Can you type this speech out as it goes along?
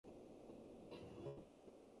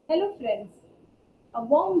Hello friends, a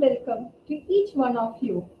warm welcome to each one of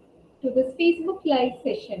you to this Facebook Live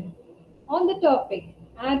session on the topic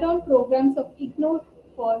Add-on Programs of IGNOR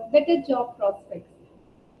for Better Job Prospects.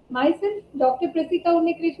 Myself, Dr. Praseetha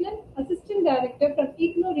Unnikrishnan, Assistant Director from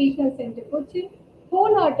IGNOR Regional Center, Cochin,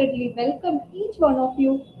 wholeheartedly welcome each one of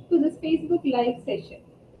you to this Facebook Live session.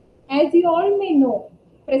 As you all may know,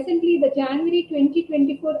 presently the January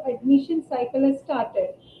 2024 admission cycle has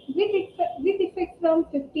started with effect from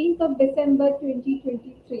 15th of December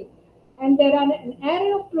 2023, and there are an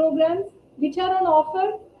array of programs which are on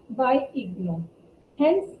offer by IGNOR.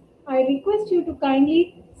 Hence, I request you to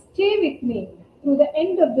kindly stay with me through the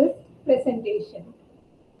end of this presentation.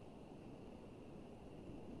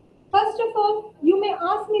 First of all, you may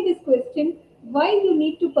ask me this question: why you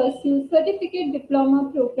need to pursue certificate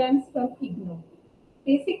diploma programs from IGNOR?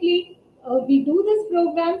 Basically, we do this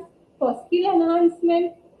program for skill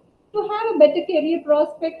enhancement, to have a better career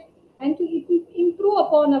prospect, and to improve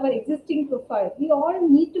upon our existing profile. We all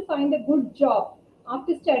need to find a good job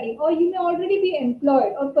after studying, or you may already be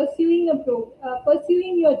employed or pursuing your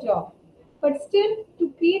job. But still,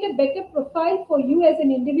 to create a better profile for you as an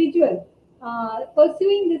individual,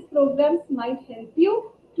 pursuing these programs might help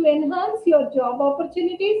you to enhance your job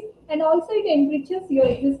opportunities, and also it enriches your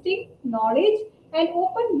existing knowledge and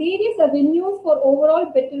open various avenues for overall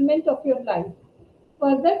betterment of your life.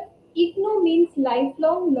 Further, IGNOR means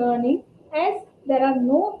lifelong learning, as there are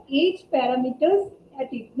no age parameters at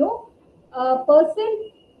IGNOR. A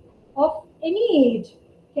person of any age,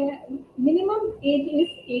 minimum age is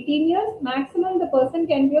 18 years, maximum the person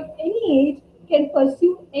can be of any age, can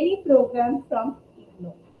pursue any program from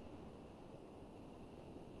IGNOR.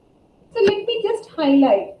 So let me just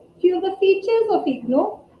highlight few of the features of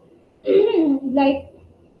IGNOR. Like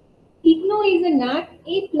IGNOR is a NAC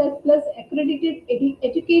A++ accredited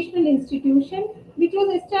educational institution which was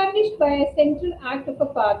established by a central act of a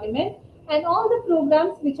parliament, and all the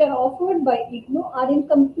programs which are offered by IGNOR are in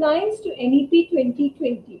compliance to NEP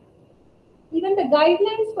 2020. Even the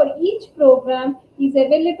guidelines for each program is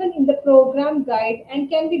available in the program guide and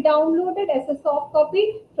can be downloaded as a soft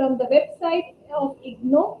copy from the website of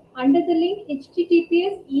IGNOR under the link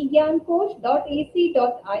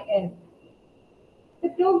https://egyancoach.ac.in. The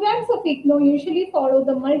programs of IGNOR usually follow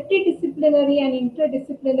the multidisciplinary and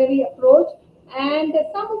interdisciplinary approach, and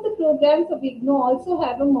some of the programs of IGNOR also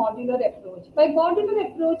have a modular approach. By modular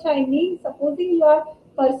approach, I mean supposing you are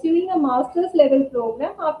pursuing a master's level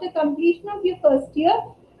program. After completion of your first year,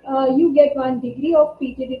 you get one degree of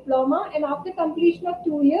PG diploma, and after completion of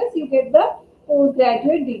 2 years, you get the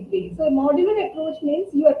postgraduate degree. So a modular approach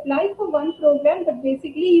means you apply for one program, but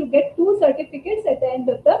basically you get 2 certificates at the end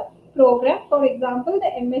of the program. For example, the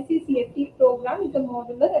MSc CFT program is a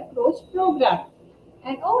modular approach program.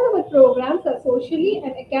 And all our programs are socially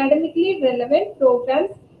and academically relevant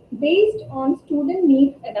programs based on student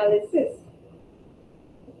need analysis.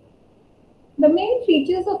 The main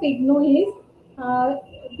features of IGNOR is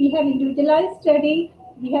we have individualized study,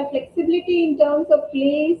 we have flexibility in terms of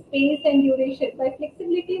place, space, and duration. By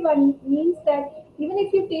flexibility, one means that even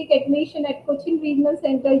if you take admission at Cochin Regional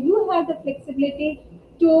Center, you have the flexibility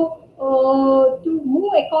to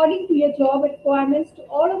move according to your job requirements to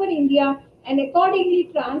all over India, and accordingly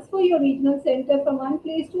transfer your regional center from one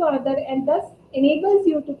place to another, and thus enables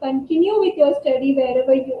you to continue with your study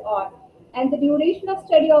wherever you are. And the duration of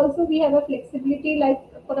study also, we have a flexibility, like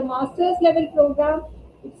for a master's level program,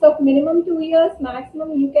 it's of minimum 2 years,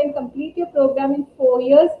 maximum you can complete your program in 4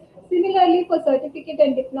 years. Similarly, for certificate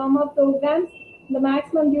and diploma programs, the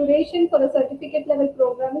maximum duration for a certificate level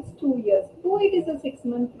program is 2 years, though it is a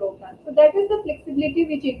 6-month program. So that is the flexibility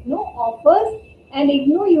which IGNOR offers, and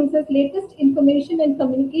IGNOR uses latest information and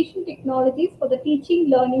communication technologies for the teaching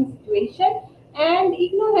learning situation. And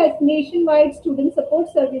IGNOR has nationwide student support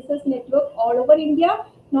services network all over India.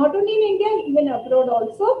 Not only in India, even abroad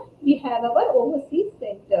also, we have our overseas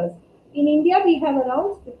centers. In India, we have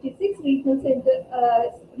around 56 regional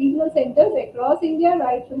centers across India,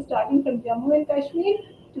 right from starting from Jammu and Kashmir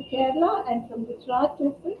to Kerala, and from Gujarat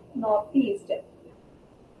to the northeast.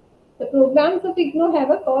 The programs of IGNOR have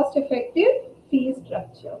a cost-effective fee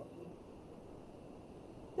structure.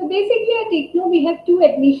 So basically at IGNOR, we have 2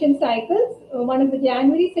 admission cycles. One is the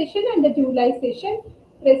January session and the July session.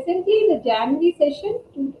 Presently, the January session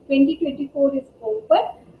 2024 is open,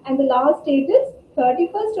 and the last date is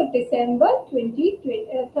 31st of December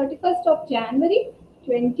 31st of January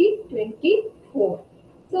 2024.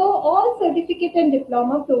 So all certificate and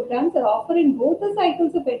diploma programs are offered in both the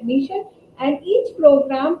cycles of admission, and each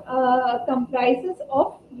program comprises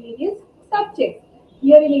of various subjects.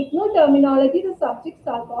 Here in IGNOR terminology, the subjects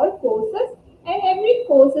are called courses, and every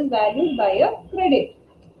course is valued by a credit.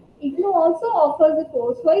 IGNOU also offers a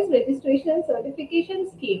course-wise registration and certification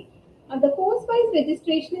scheme. The course-wise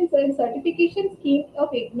registration and certification scheme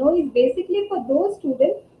of IGNOU is basically for those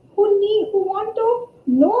students who want to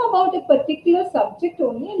know about a particular subject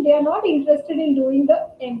only, and they are not interested in doing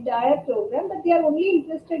the entire program, but they are only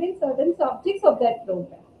interested in certain subjects of that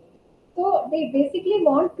program. So they basically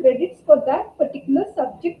want credits for that particular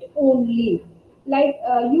subject only. Like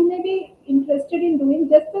you may be interested in doing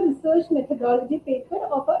just the research methodology paper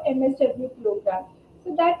of a MSW program.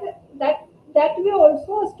 So that way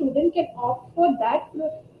also a student can opt for that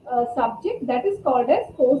subject, that is called as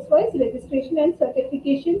course-wise registration and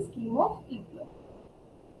certification scheme of IGNOU.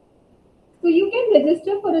 So you can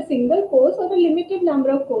register for a single course or a limited number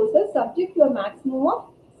of courses subject to a maximum of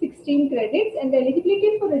 16 credits, and the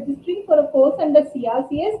eligibility for registering for a course under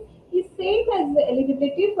CRCS is same as the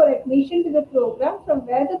eligibility for admission to the program from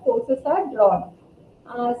where the courses are drawn.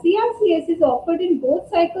 CRCS is offered in both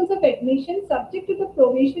cycles of admission subject to the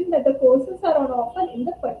provision that the courses are on offer in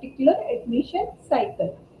the particular admission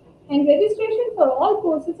cycle. And registration for all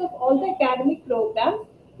courses of all the academic programs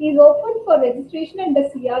is open for registration under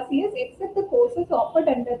CRCS except the courses offered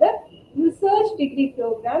under the research degree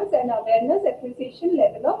programs and awareness acquisition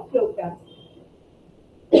level of programs.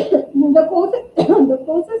 The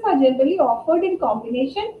courses are generally offered in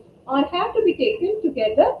combination or have to be taken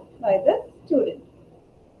together by the student.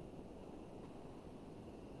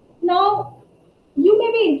 Now, you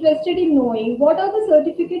may be interested in knowing what are the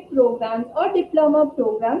certificate programs or diploma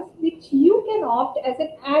programs which you can opt as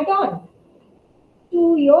an add-on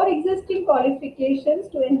to your existing qualifications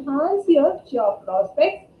to enhance your job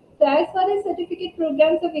prospects. So as far as certificate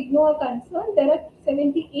programs of IGNOU are concerned, there are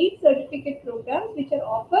 78 certificate programs which are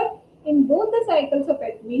offered in both the cycles of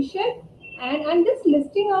admission, and I'm just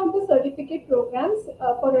listing out the certificate programs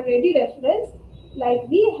for a ready reference. Like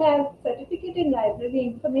we have certificate in library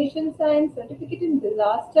information science, certificate in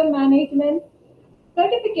disaster management,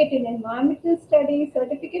 certificate in environmental studies,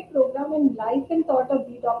 certificate program in life and thought of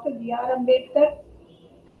Dr. B.R. Ambedkar,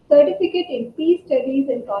 certificate in peace studies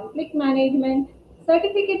and conflict management,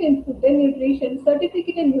 certificate in food and nutrition,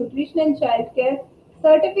 certificate in nutrition and childcare,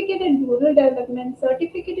 certificate in rural development,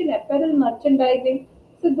 certificate in apparel merchandising.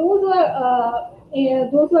 So those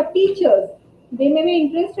who are teachers, they may be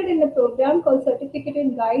interested in a program called certificate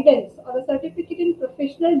in guidance or a certificate in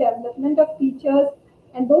professional development of teachers.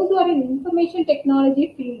 And those who are in information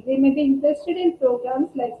technology field, they may be interested in programs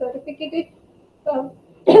like certificate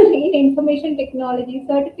in information technology,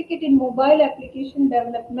 certificate in mobile application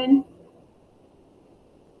development,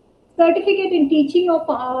 certificate in teaching of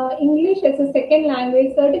English as a second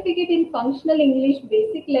language, certificate in functional English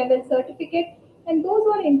basic level certificate. And those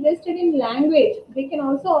who are interested in language, they can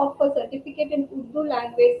also opt for certificate in Urdu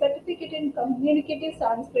language, certificate in communicative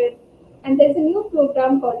Sanskrit. And there's a new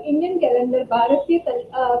program called Indian Calendar Bharatiya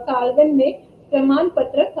Kalvan Mein Praman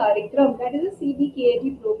Patra Karikram, that is a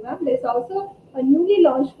CBKAD program. There's also a newly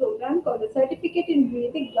launched program called the Certificate in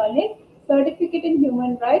Vedic Ganit, certificate in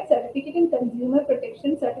human rights, certificate in consumer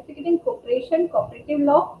protection, certificate in cooperation, cooperative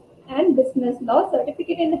law and business law,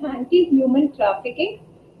 certificate in anti-human trafficking.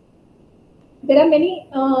 There are many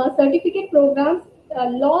certificate programs,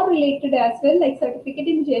 law related as well, like certificate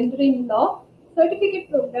in gender in law,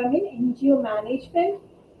 certificate program in NGO management.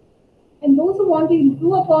 And those who want to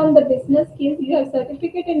improve upon the business skills, you have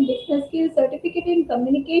certificate in business skills, certificate in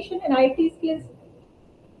communication and IT skills,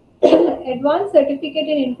 advanced certificate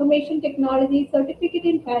in information technology, certificate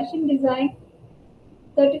in fashion design,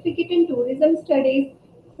 certificate in tourism studies,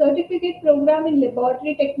 certificate program in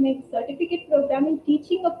laboratory techniques, certificate program in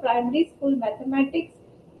teaching of primary school mathematics,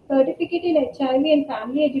 certificate in HIV and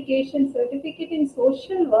family education, certificate in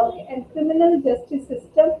social work and criminal justice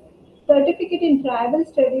system, certificate in tribal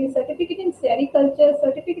studies, certificate in sericulture,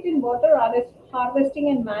 certificate in water harvesting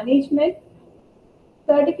and management,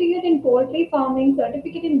 certificate in poultry farming,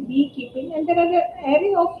 certificate in beekeeping, and there are an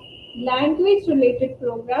array of language related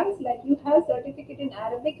programs, like you have certificate in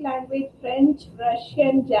Arabic language, French,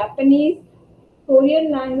 Russian, Japanese, Korean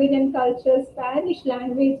language and culture, Spanish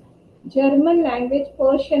language, German language,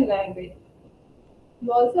 Persian language.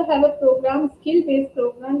 You also have a program, skill-based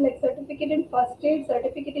program like certificate in first aid,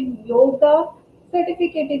 certificate in yoga,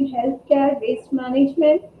 certificate in healthcare, waste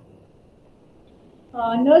management,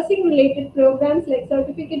 nursing related programs like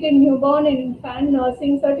certificate in newborn and infant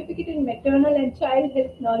nursing, certificate in maternal and child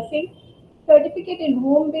health nursing, certificate in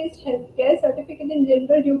home-based healthcare, certificate in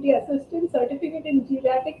general duty assistant, certificate in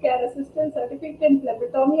geriatric care assistant, certificate in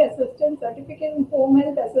phlebotomy assistant, certificate in home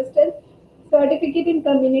health assistant, certificate in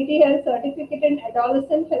community health, certificate in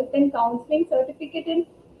adolescent health and counseling, certificate in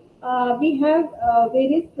We have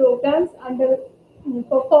various programs under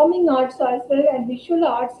performing arts as well and visual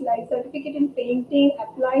arts like certificate in painting,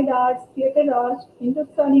 applied arts, theatre arts,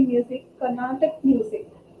 Hindustani music, Carnatic music,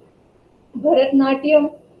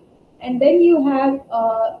 Bharatnatyam, and then you have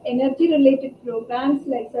energy related programs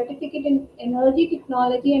like certificate in energy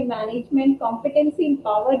technology and management, competency in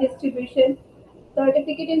power distribution,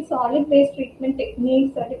 certificate in solid waste treatment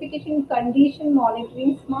techniques, certification in condition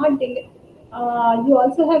monitoring, you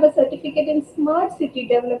also have a certificate in smart city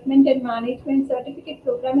development and management, certificate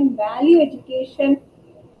program in value education,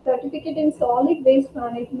 certificate in solid waste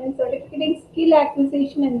management, certificate in skill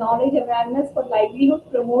acquisition and knowledge awareness for livelihood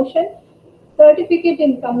promotion, certificate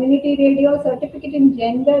in community radio, certificate in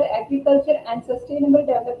gender, agriculture and sustainable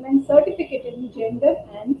development, certificate in gender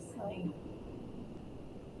and science.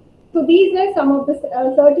 So these are some of the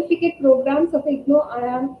certificate programs of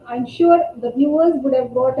IGNOU. I'm sure the viewers would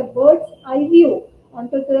have got a bird's eye view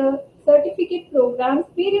onto the certificate programs,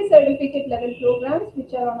 various certificate level programs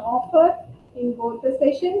which are on offer in both the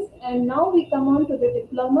sessions. And now we come on to the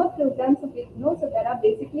diploma programs of IGNOU. So there are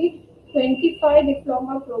basically 25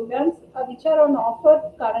 diploma programs which are on offer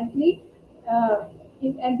currently.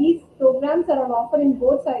 And these programs are on offer in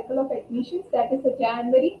both cycle of admissions, that is the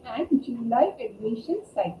January and July admission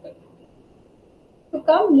cycle. So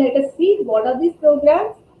come, let us see what are these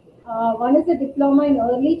programs. One is a diploma in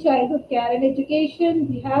early childhood care and education.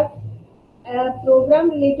 We have a program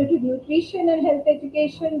related to nutrition and health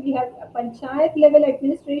education. We have a panchayat level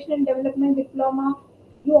administration and development diploma.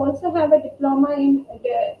 You also have a diploma in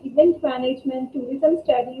event management, tourism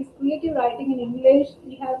studies, creative writing in English.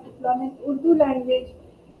 We have diploma in Urdu language,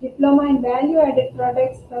 diploma in value added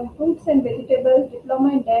products from fruits and vegetables,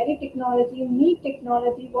 diploma in dairy technology, meat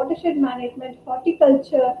technology, watershed management,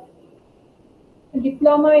 horticulture,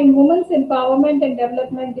 diploma in women's empowerment and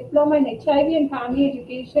development, diploma in HIV and family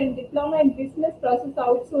education, diploma in business process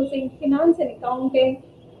outsourcing, finance and accounting,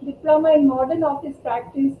 diploma in modern office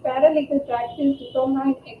practice, paralegal practice, diploma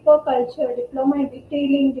in aquaculture, diploma in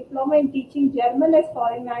retailing, diploma in teaching German as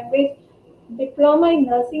foreign language, diploma in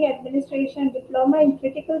nursing administration, diploma in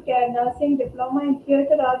critical care nursing, diploma in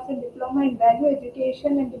theatre arts and diploma in value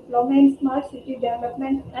education, and diploma in smart city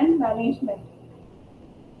development and management.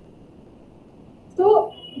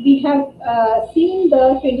 So we have seen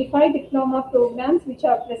the 25 diploma programs which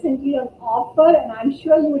are presently on offer, and I'm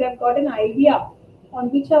sure you would have got an idea on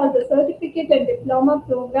which are the certificate and diploma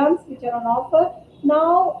programs which are on offer.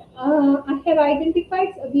 Now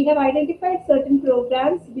we have identified certain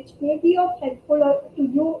programs which may be of helpful to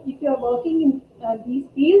you if you are working in these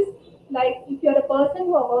fields. Like if you are a person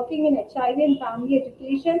who are working in HIV and family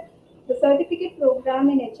education, the certificate program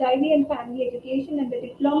in HIV and family education and the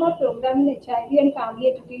diploma program in HIV and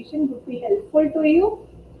family education would be helpful to you.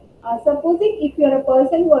 Supposing if you are a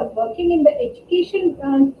person who is working in the education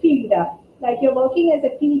field, like you're working as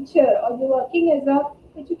a teacher or you're working as a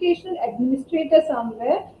educational administrator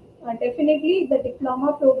somewhere, definitely the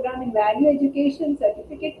diploma program in value education,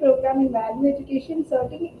 certificate program in value education,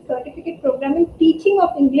 certificate program in teaching of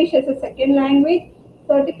English as a second language,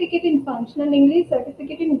 certificate in functional English,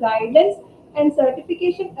 certificate in guidance, and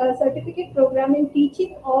certificate program in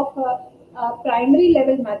teaching of primary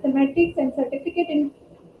level mathematics, and certificate in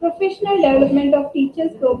professional development of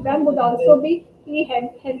teachers program would also be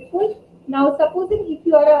helpful. Now, supposing if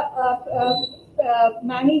you are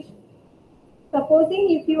supposing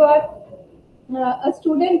if you are a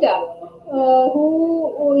student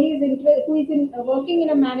who is working in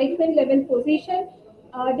a management level position,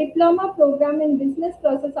 diploma program in business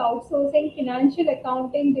process outsourcing, financial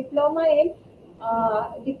accounting, diploma in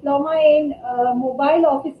mobile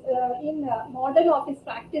office in modern office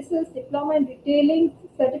practices, diploma in retailing,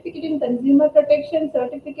 certificate in consumer protection,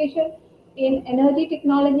 certification in energy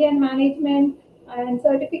technology and management, and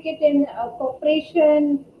certificate in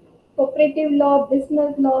cooperative law,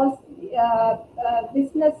 business laws,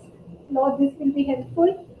 business law. This will be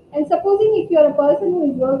helpful. And supposing if you are a person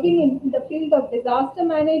who is working in the field of disaster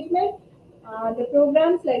management, the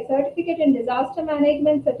programs like certificate in disaster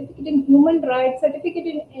management, certificate in human rights, certificate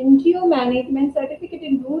in NGO management, certificate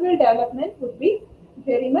in rural development would be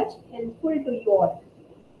very much helpful to you all.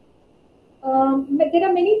 But there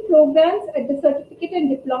are many programs at the certificate and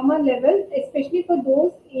diploma level, especially for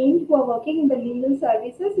those aimed who are working in the legal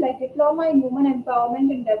services, like diploma in women empowerment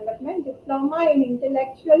and development, diploma in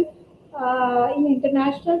international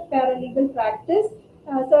paralegal practice,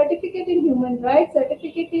 certificate in human rights,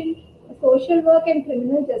 certificate in social work and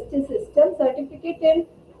criminal justice system, certificate in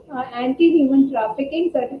anti-human trafficking,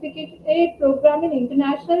 certificate program in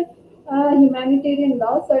international humanitarian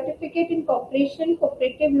law, certificate in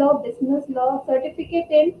cooperative law, business law, certificate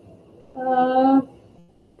in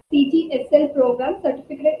CGSL program,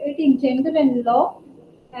 Certificate in Gender and Law.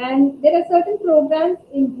 And there are certain programs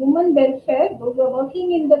in women welfare. Those who are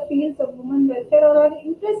working in the fields of women welfare or are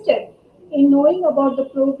interested in knowing about the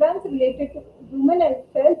programs related to women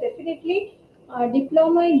welfare, definitely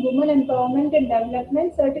diploma in women empowerment and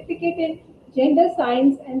development, certificate in gender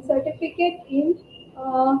science, and certificate in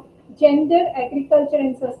gender, agriculture,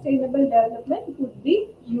 and sustainable development would be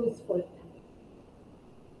useful.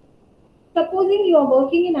 Supposing you are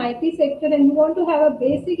working in IT sector and you want to have a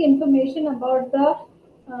basic information about the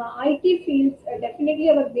IT fields, definitely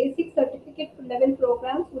our basic certificate level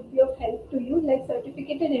programs would be of help to you, like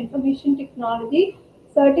certificate in information technology,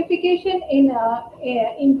 certification in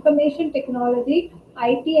information technology,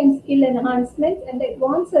 IT and skill enhancement, and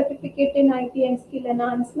advanced certificate in IT and skill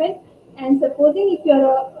enhancement. And supposing if you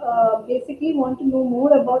are basically want to know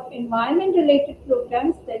more about environment related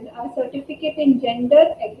programs, then a certificate in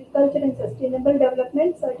gender, agriculture and sustainable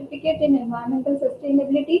development, certificate in environmental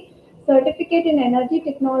sustainability, certificate in energy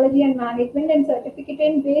technology and management, and certificate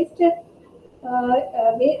in waste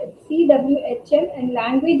CWHM and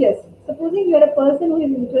languages. Supposing you are a person who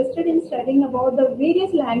is interested in studying about the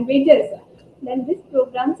various languages, then these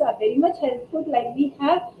programs are very much helpful. Like we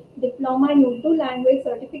have diploma in Urdu language,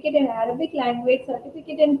 certificate in Arabic language,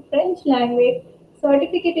 certificate in French language,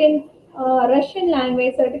 certificate in Russian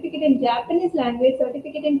language, certificate in Japanese language,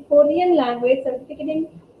 certificate in Korean language, certificate in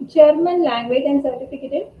German language, and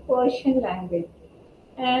certificate in Persian language.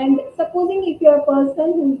 And supposing if you are a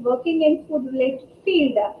person who is working in food related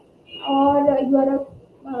field, or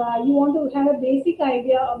you want to have a basic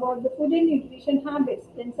idea about the food and nutrition habits,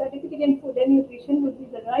 then certificate in food and nutrition would be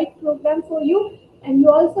the right program for you. And you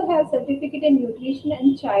also have certificate in nutrition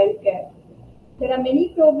and child care. There are many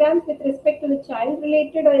programs with respect to the child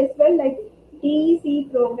related or as well, like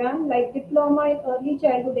DEC program, like Diploma in Early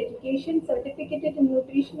Childhood Education, Certificate in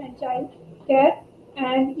Nutrition and Child Care.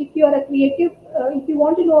 And if you are a creative, if you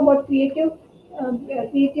want to know about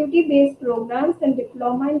creativity based programs, then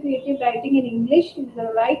Diploma in Creative Writing in English is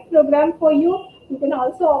the right program for you. You can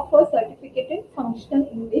also offer certificate in Functional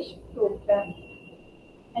English program.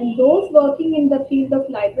 And those working in the field of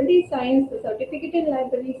library science, the certificate in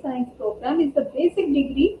library science program is the basic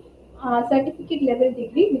degree, certificate level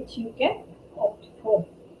degree which you can opt for.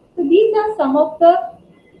 So these are some of the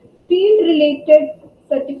field related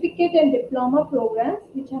certificate and diploma programs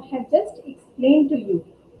which I have just explained to you.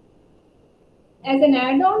 As an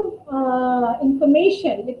add-on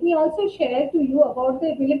information, let me also share to you about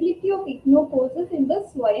the availability of IGNOU courses in the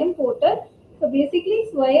SWAYAM portal. So basically,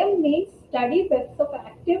 SWAYAM means Study Webs of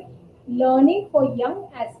Active Learning for Young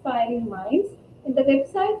Aspiring Minds. And the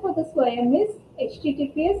website for the SWAYAM is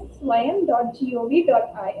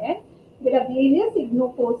https://swayam.gov.in. There are various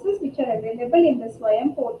IGNOU courses which are available in the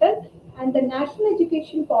SWAYAM portal, and the National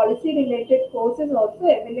Education Policy related course is also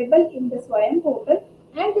available in the SWAYAM portal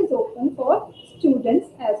and is open for students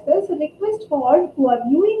as well. So request for all who are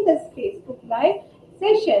viewing this Facebook live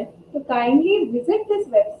session to kindly visit this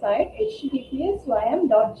website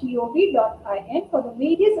https://swayam.gov.in for the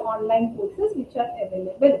various online courses which are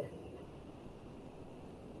available.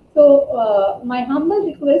 So my humble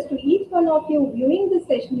request to each one of you viewing this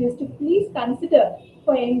session is to please consider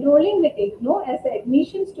for enrolling with IGNOU, as the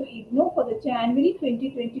admissions to IGNOU for the January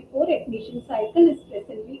 2024 admission cycle is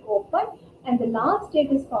presently open and the last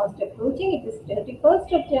date is fast approaching. It is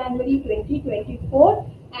 31st of January 2024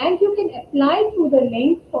 and you can apply through the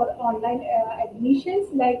link for online admissions.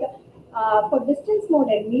 Like for distance mode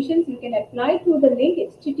admissions, you can apply through the link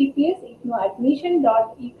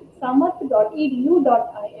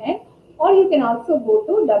https://ignoadmission.samarth.edu.in, or you can also go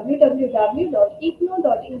to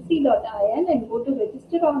www.igno.ac.in and go to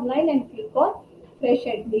register online and click on fresh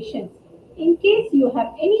admissions. In case you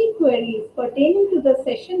have any queries pertaining to the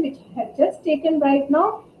session which I have just taken right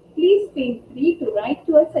now, please feel free to write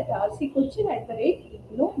to us at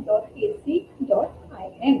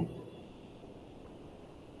rccochin@igno.ac.in.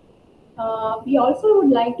 We also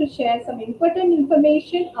would like to share some important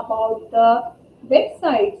information about the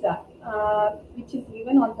websites which is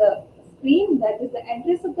given on the screen. That is the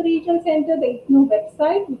address of the regional center, the IGNOU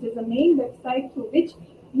website, which is the main website through which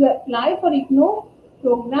you apply for IGNOU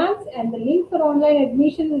programs, and the link for online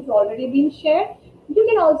admission has already been shared. You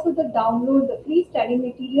can also download the free study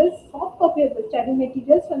materials, soft copy of the study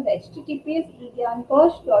materials from the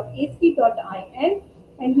https://egyankosh.ac.in,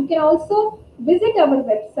 and you can also visit our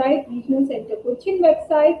website, Regional Center Cochin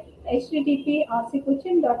website,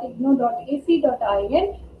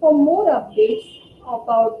 http://rccochin.igno.ac.in for more updates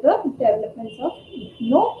about the developments of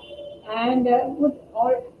IGNOU, and would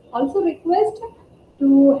also request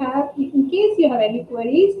to have, in case you have any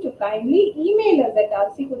queries, to kindly email us at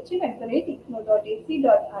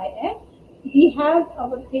rccochin@igno.ac.in. We have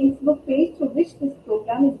our Facebook page through which this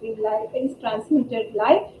program is transmitted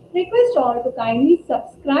live. Request all to kindly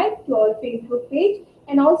subscribe to our Facebook page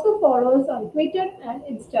and also follow us on Twitter and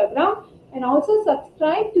Instagram, and also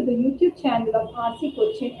subscribe to the YouTube channel of RC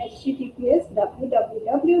Cochin, https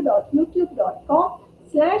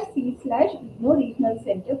www.youtube.com/c/IGNO Regional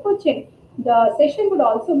Center Cochin. The session would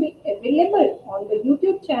also be available on the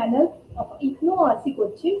YouTube channel of IGNO RC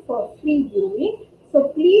Cochin for free viewing. So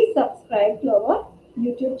please subscribe to our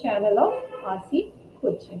YouTube channel of RC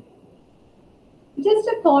Cochin. Just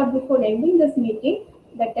a thought before ending this meeting,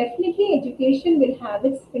 that definitely education will have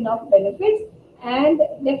its spin-off benefits, and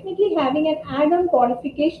definitely having an add-on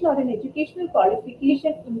qualification or an educational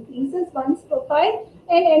qualification increases one's profile,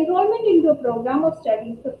 and enrollment into a program of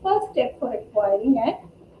study is the first step for acquiring an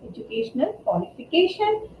educational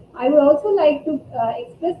qualification. I would also like to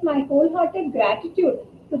express my wholehearted gratitude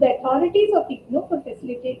to the authorities of IGNO for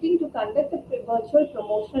facilitating to conduct a virtual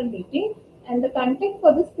promotional meeting, and the content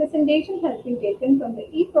for this presentation has been taken from the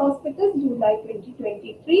e-prospectus July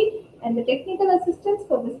 2023, and the technical assistance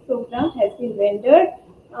for this program has been rendered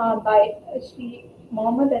by Shri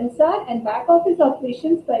Mohammed Ansar, and back office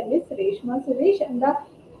operations by Ms. Reshma Suresh, and the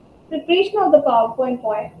preparation of the PowerPoint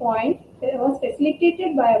point was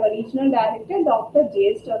facilitated by our Regional Director, Dr.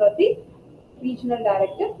 J.S. Dorothy, Regional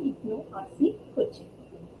Director, IGNO RC Cochin.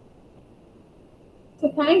 So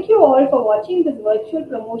thank you all for watching this virtual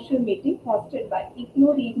promotional meeting hosted by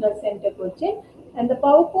IGNO Regional Center Cochin, and the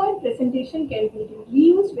PowerPoint presentation can be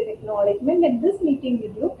reused with acknowledgement, and this meeting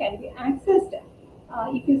video can be accessed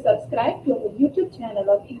if you subscribe to our YouTube channel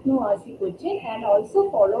of IGNO RC Cochin, and also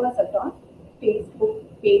follow us on Facebook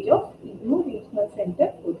page of IGNO Regional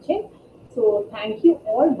Center Cochin. So thank you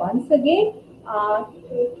all once again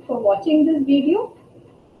for watching this video,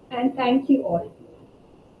 and thank you all.